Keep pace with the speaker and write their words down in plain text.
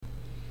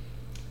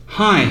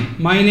Hi,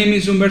 my name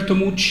is Umberto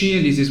Mucci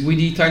and this is With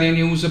Italian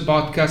News, a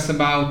podcast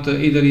about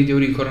Italy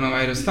during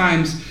coronavirus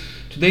times.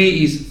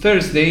 Today is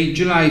Thursday,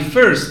 July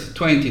 1st,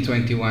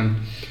 2021.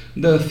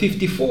 The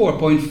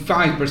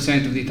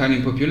 54.5% of the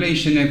Italian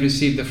population have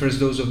received the first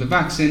dose of the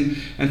vaccine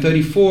and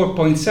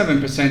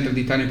 34.7% of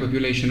the Italian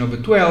population over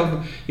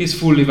 12 is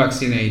fully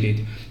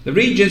vaccinated. The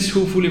regions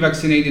who fully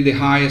vaccinated the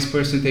highest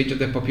percentage of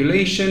the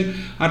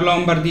population are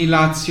Lombardy,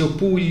 Lazio,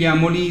 Puglia,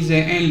 Molise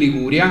and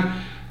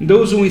Liguria.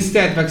 Those who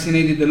instead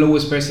vaccinated the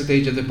lowest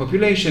percentage of the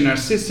population are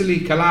Sicily,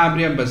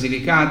 Calabria,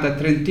 Basilicata,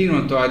 Trentino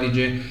Alto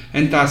Adige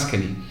and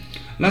Tuscany.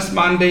 Last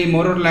Monday,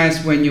 more or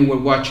less when you were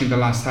watching the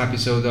last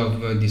episode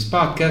of this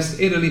podcast,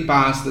 Italy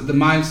passed the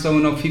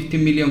milestone of 50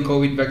 million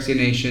COVID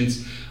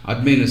vaccinations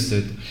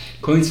administered.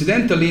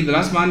 Coincidentally, the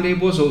last Monday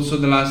was also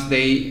the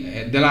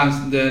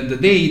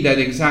day that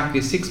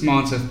exactly 6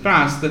 months have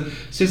passed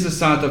since the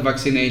start of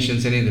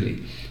vaccinations in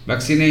Italy.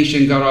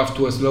 Vaccination got off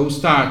to a slow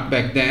start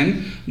back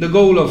then. The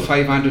goal of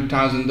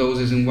 500,000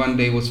 doses in one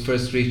day was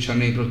first reached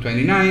on April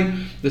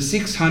 29. The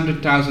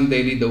 600,000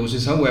 daily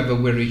doses, however,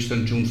 were reached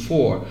on June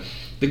 4.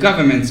 The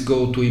government's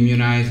goal to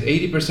immunize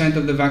 80%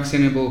 of the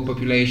vaccinable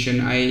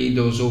population, i.e.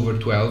 those over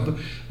 12,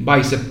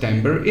 by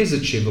September is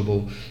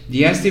achievable.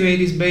 The estimate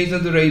is based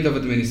on the rate of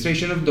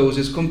administration of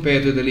doses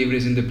compared to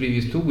deliveries in the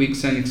previous 2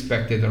 weeks and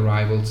expected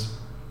arrivals.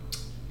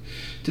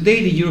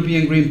 Today, the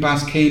European Green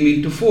Pass came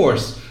into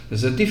force. The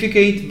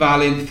certificate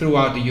valid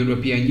throughout the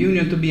European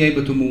Union to be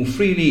able to move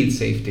freely in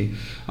safety.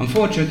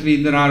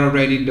 Unfortunately, there are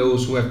already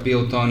those who have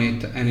built on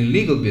it an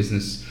illegal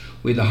business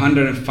with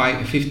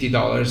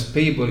 $150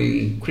 payable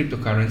in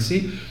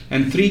cryptocurrency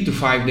and 3 to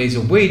 5 days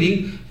of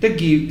waiting. They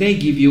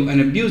give you an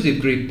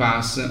abusive Green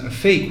Pass, a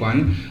fake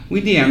one,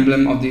 with the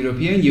emblem of the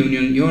European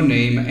Union, your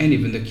name and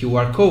even the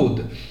QR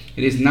code.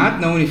 It is not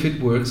known if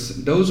it works.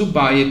 Those who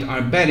buy it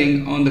are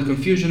betting on the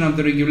confusion of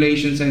the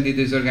regulations and the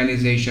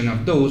disorganization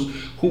of those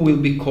who will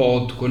be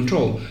called to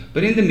control.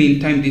 But in the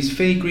meantime, these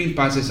fake green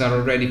passes are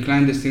already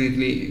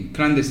clandestinely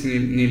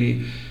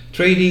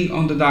trading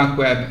on the dark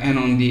web and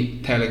on the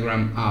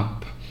Telegram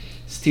app.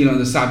 Still on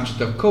the subject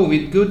of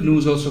COVID, good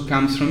news also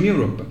comes from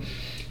Europe.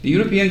 The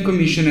European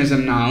Commission has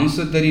announced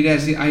that it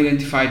has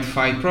identified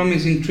 5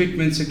 promising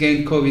treatments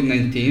against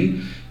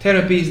COVID-19,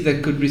 therapies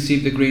that could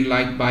receive the green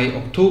light by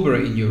October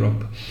in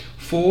Europe.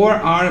 4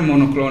 are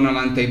monoclonal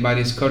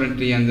antibodies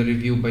currently under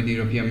review by the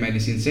European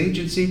Medicines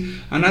Agency.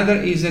 Another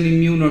is an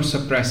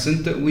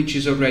immunosuppressant which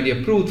is already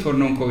approved for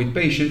non-COVID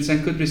patients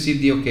and could receive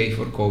the OK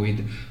for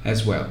COVID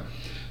as well.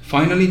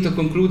 Finally, to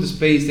conclude the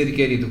space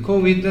dedicated to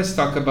COVID, let's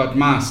talk about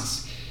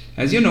masks.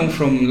 As you know,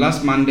 from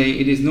last Monday,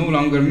 it is no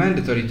longer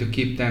mandatory to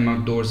keep them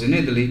outdoors in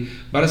Italy,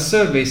 but a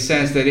survey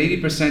says that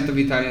 80% of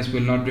Italians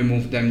will not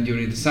remove them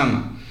during the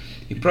summer.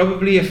 It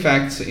probably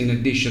affects, in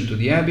addition to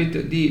the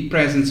habit, the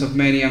presence of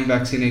many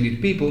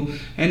unvaccinated people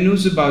and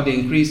news about the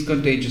increased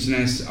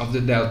contagiousness of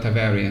the Delta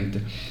variant.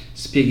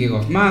 Speaking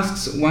of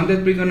masks, one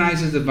that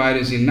recognizes the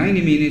virus in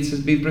 90 minutes has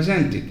been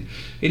presented.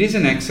 It is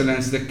an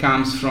excellence that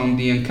comes from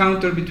the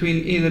encounter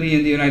between Italy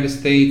and the United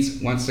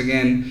States, once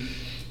again,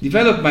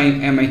 developed by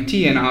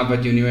MIT and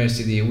Harvard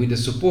University with the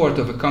support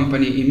of a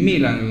company in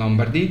Milan,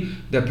 Lombardy,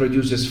 that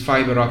produces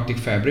fiber optic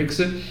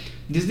fabrics.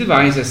 This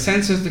device has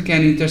sensors that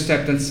can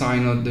intercept and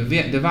signal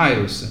the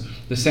virus.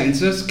 The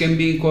sensors can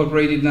be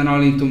incorporated not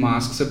only into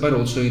masks but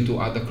also into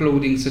other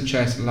clothing such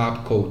as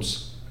lab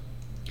coats.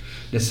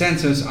 The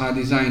sensors are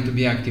designed to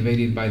be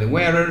activated by the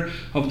wearer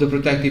of the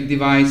protective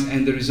device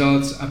and the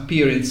results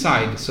appear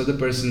inside, so the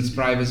person's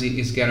privacy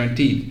is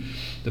guaranteed.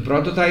 The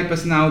prototype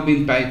has now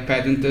been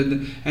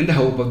patented and the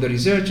hope of the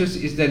researchers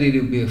is that it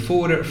will be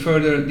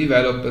further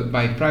developed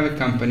by private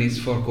companies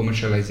for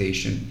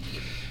commercialization.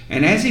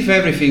 And as if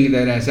everything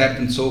that has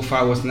happened so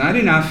far was not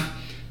enough,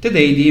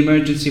 today the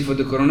emergency for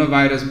the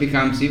coronavirus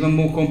becomes even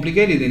more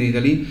complicated in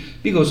Italy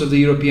because of the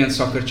European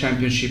Soccer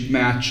Championship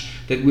match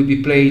that will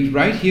be played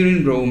right here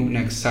in Rome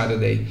next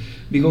Saturday.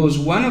 Because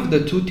one of the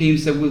 2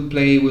 teams that will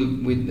play will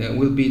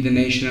be the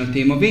national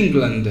team of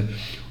England.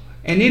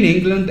 And in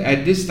England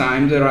at this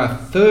time there are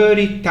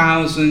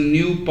 30,000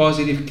 new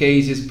positive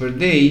cases per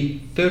day,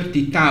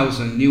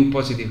 30,000 new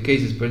positive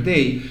cases per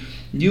day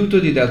due to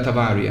the Delta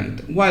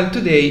variant, while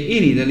today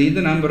in Italy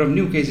the number of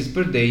new cases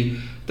per day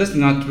does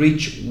not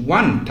reach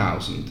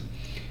 1,000.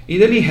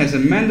 Italy has a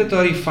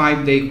mandatory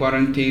 5-day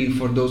quarantine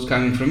for those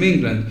coming from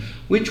England,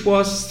 which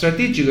was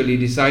strategically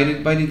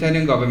decided by the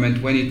Italian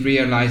government when it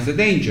realized the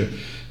danger,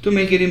 to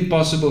make it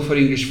impossible for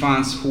English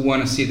fans who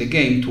want to see the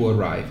game to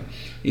arrive.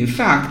 In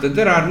fact,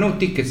 there are no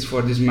tickets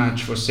for this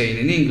match for sale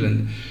in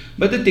England,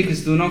 but the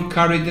tickets do not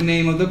carry the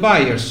name of the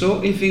buyer,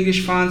 so if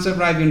English fans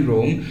arrive in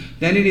Rome,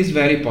 then it is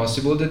very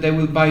possible that they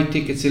will buy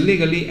tickets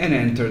illegally and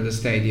enter the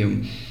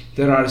stadium.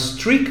 There are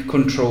strict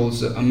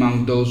controls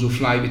among those who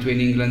fly between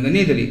England and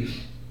Italy,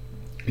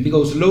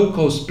 because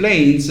low-cost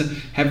planes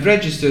have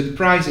registered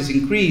prices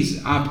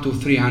increase up to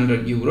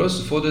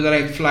 €300 for the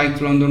direct flight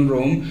to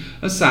London-Rome,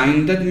 a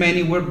sign that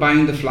many were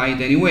buying the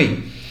flight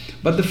anyway.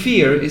 But the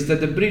fear is that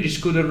the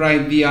British could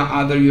arrive via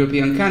other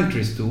European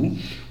countries too,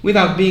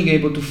 without being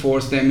able to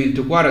force them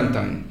into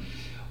quarantine.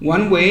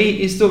 One way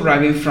is to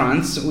arrive in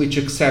France, which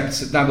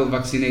accepts double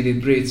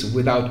vaccinated Brits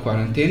without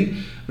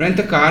quarantine, rent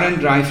a car and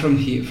drive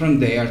from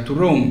there to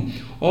Rome.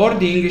 Or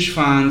the English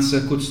fans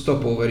could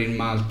stop over in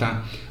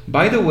Malta.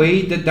 By the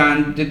way, the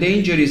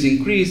danger is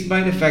increased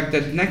by the fact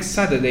that next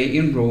Saturday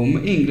in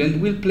Rome,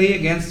 England will play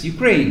against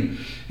Ukraine.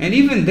 And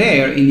even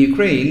there, in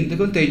Ukraine, the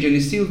contagion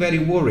is still very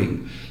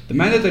worrying. The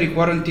mandatory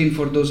quarantine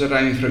for those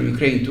arriving from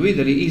Ukraine to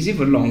Italy is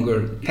even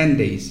longer, 10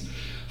 days.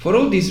 For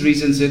all these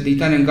reasons, the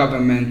Italian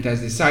government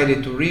has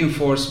decided to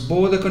reinforce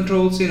border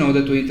controls in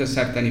order to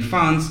intercept any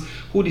fans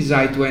who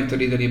decide to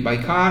enter Italy by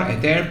car,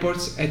 at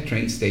airports, at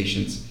train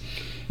stations.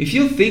 If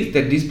you think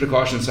that these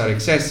precautions are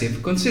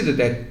excessive, consider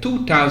that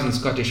 2,000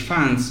 Scottish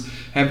fans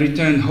have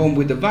returned home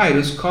with the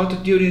virus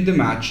caught during the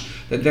match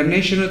that their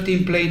national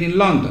team played in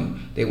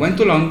London. They went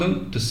to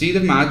London to see the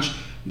match,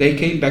 they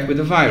came back with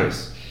the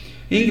virus.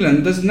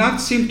 England does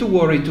not seem to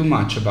worry too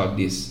much about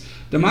this.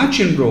 The match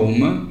in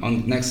Rome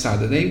on next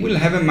Saturday will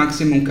have a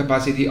maximum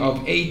capacity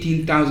of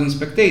 18,000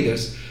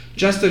 spectators,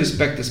 just to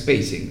respect the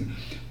spacing.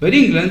 But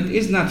England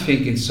is not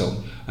thinking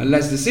so.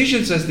 Unless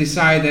decisions as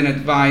decided and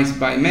advised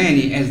by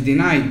many as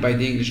denied by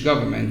the English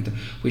government,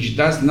 which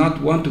does not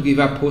want to give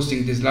up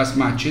hosting these last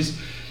matches,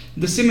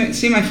 the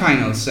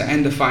semi-finals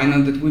and the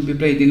final that will be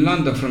played in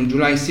London from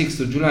July 6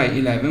 to July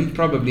 11,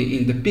 probably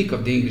in the peak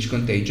of the English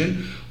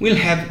contagion, will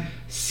have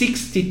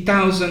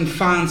 60,000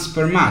 fans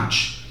per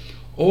match,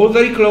 all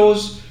very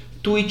close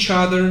to each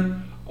other,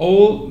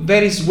 all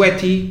very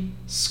sweaty,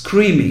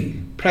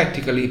 screaming,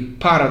 practically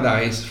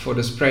paradise for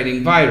the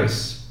spreading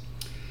virus.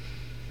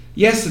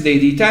 Yesterday,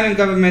 the Italian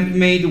government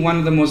made one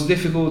of the most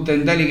difficult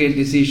and delicate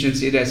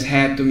decisions it has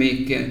had to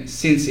make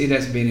since it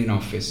has been in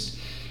office.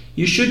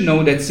 You should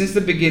know that since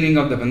the beginning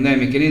of the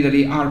pandemic in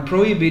Italy are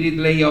prohibited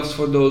layoffs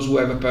for those who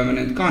have a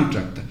permanent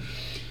contract.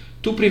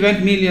 To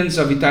prevent millions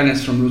of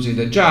Italians from losing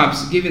their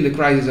jobs, given the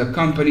crisis of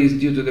companies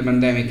due to the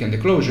pandemic and the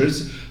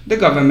closures, the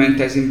government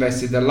has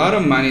invested a lot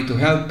of money to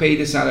help pay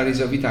the salaries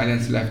of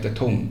Italians left at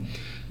home.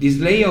 This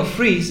layoff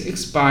freeze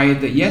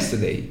expired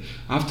yesterday,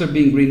 after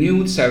being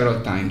renewed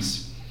several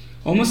times.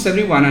 Almost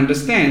everyone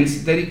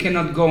understands that it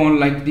cannot go on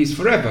like this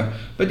forever,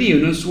 but the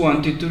unions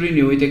wanted to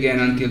renew it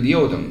again until the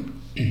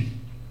autumn.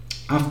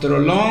 After a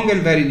long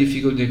and very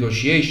difficult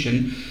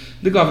negotiation,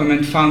 the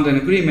government found an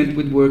agreement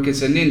with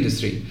workers and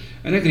industry,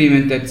 an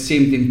agreement that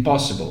seemed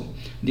impossible.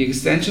 The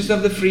extensions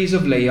of the freeze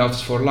of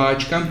layoffs for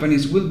large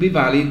companies will be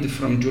valid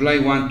from July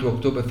 1 to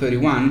October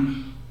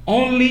 31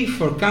 only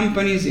for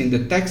companies in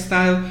the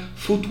textile,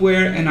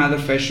 footwear and other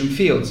fashion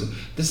fields,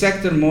 the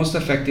sector most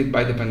affected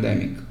by the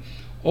pandemic.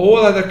 All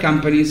other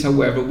companies,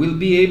 however, will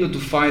be able to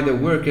fire their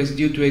workers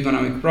due to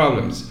economic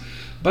problems,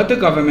 but the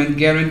government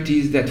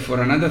guarantees that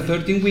for another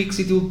 13 weeks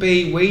it will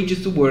pay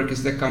wages to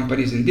workers that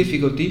companies in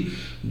difficulty,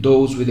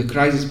 those with the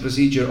crisis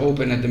procedure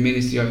open at the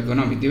Ministry of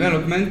Economic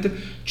Development,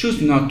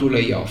 choose not to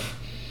lay off.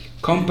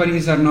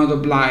 Companies are not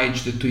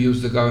obliged to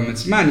use the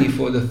government's money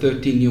for the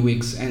 13 new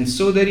weeks, and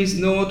so there is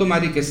no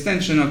automatic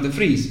extension of the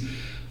freeze.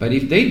 But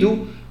if they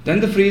do, then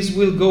the freeze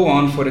will go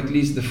on for at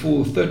least the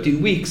full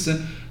 13 weeks.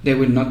 They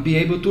will not be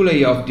able to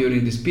lay off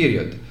during this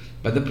period.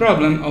 But the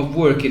problem of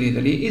work in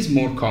Italy is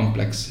more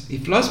complex.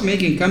 If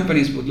loss-making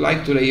companies would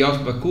like to lay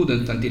off but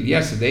couldn't until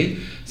yesterday,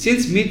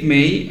 since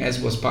mid-May,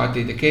 as was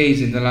partly the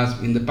case in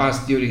the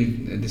past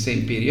during the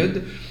same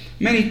period,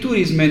 many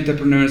tourism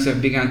entrepreneurs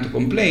have begun to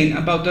complain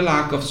about the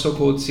lack of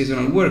so-called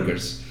seasonal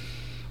workers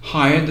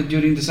hired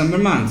during the summer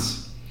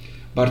months.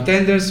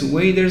 Bartenders,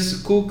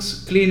 waiters,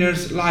 cooks,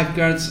 cleaners,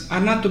 lifeguards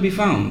are not to be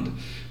found.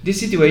 This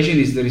situation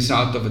is the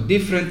result of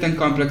different and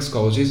complex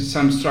causes,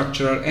 some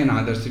structural and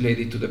others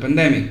related to the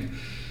pandemic.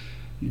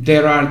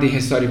 There are the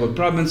historical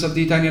problems of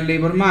the Italian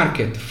labor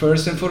market,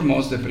 first and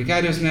foremost the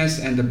precariousness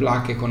and the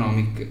black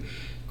economy,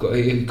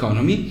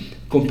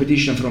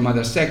 competition from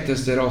other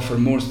sectors that offer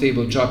more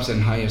stable jobs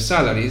and higher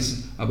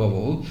salaries, above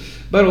all,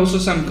 but also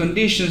some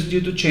conditions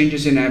due to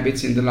changes in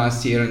habits in the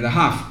last year and a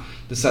half,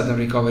 the sudden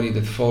recovery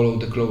that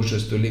followed the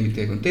closures to limit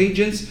the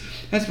contagions,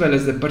 as well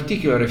as the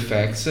particular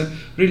effects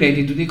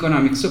related to the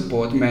economic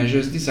support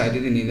measures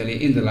decided in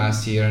Italy in the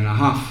last year and a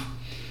half.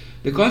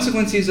 The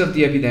consequences of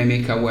the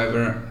epidemic,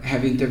 however,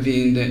 have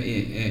intervened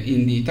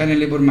in the Italian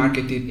labor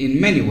market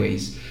in many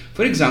ways.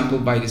 For example,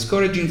 by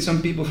discouraging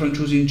some people from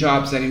choosing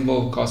jobs that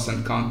involve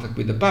constant contact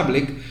with the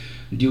public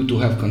due to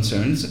health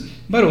concerns,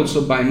 but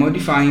also by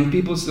modifying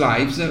people's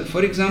lives,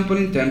 for example,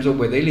 in terms of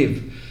where they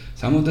live.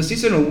 Some of the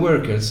seasonal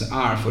workers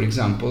are, for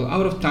example,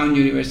 out-of-town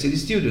university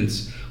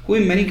students, who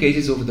in many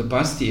cases over the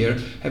past year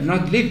have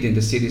not lived in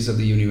the cities of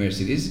the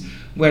universities,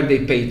 where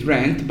they paid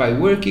rent by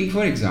working,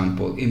 for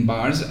example, in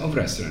bars or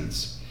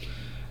restaurants.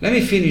 Let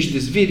me finish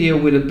this video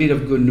with a bit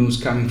of good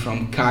news coming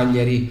from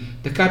Cagliari,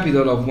 the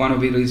capital of one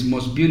of Italy's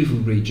most beautiful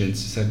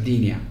regions,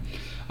 Sardinia.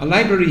 A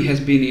library has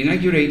been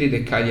inaugurated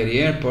at Cagliari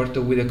Airport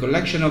with a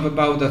collection of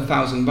about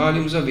 1,000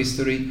 volumes of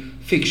history,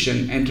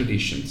 fiction and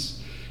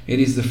traditions. It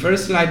is the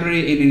first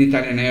library in an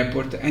Italian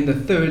airport and the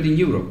third in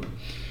Europe.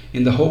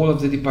 In the whole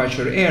of the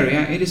departure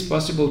area, it is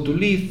possible to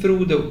leaf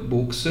through the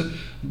books,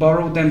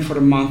 borrow them for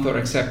a month or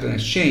accept an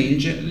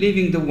exchange,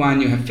 leaving the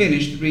one you have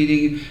finished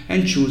reading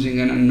and choosing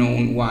an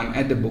unknown one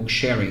at the book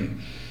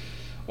sharing.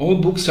 All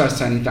books are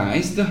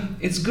sanitized.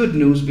 It's good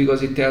news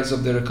because it tells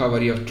of the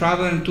recovery of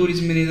travel and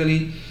tourism in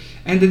Italy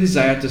and the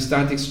desire to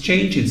start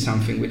exchanging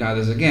something with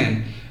others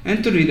again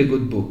and to read a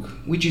good book,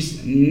 which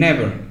is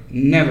never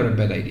a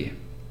bad idea.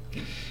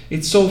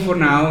 It's all for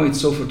now,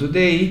 it's all for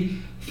today.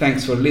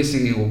 Thanks for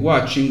listening or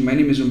watching. My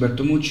name is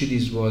Umberto Mucci.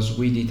 This was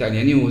We the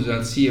Italian News.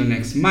 I'll see you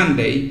next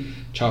Monday.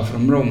 Ciao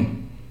from Rome.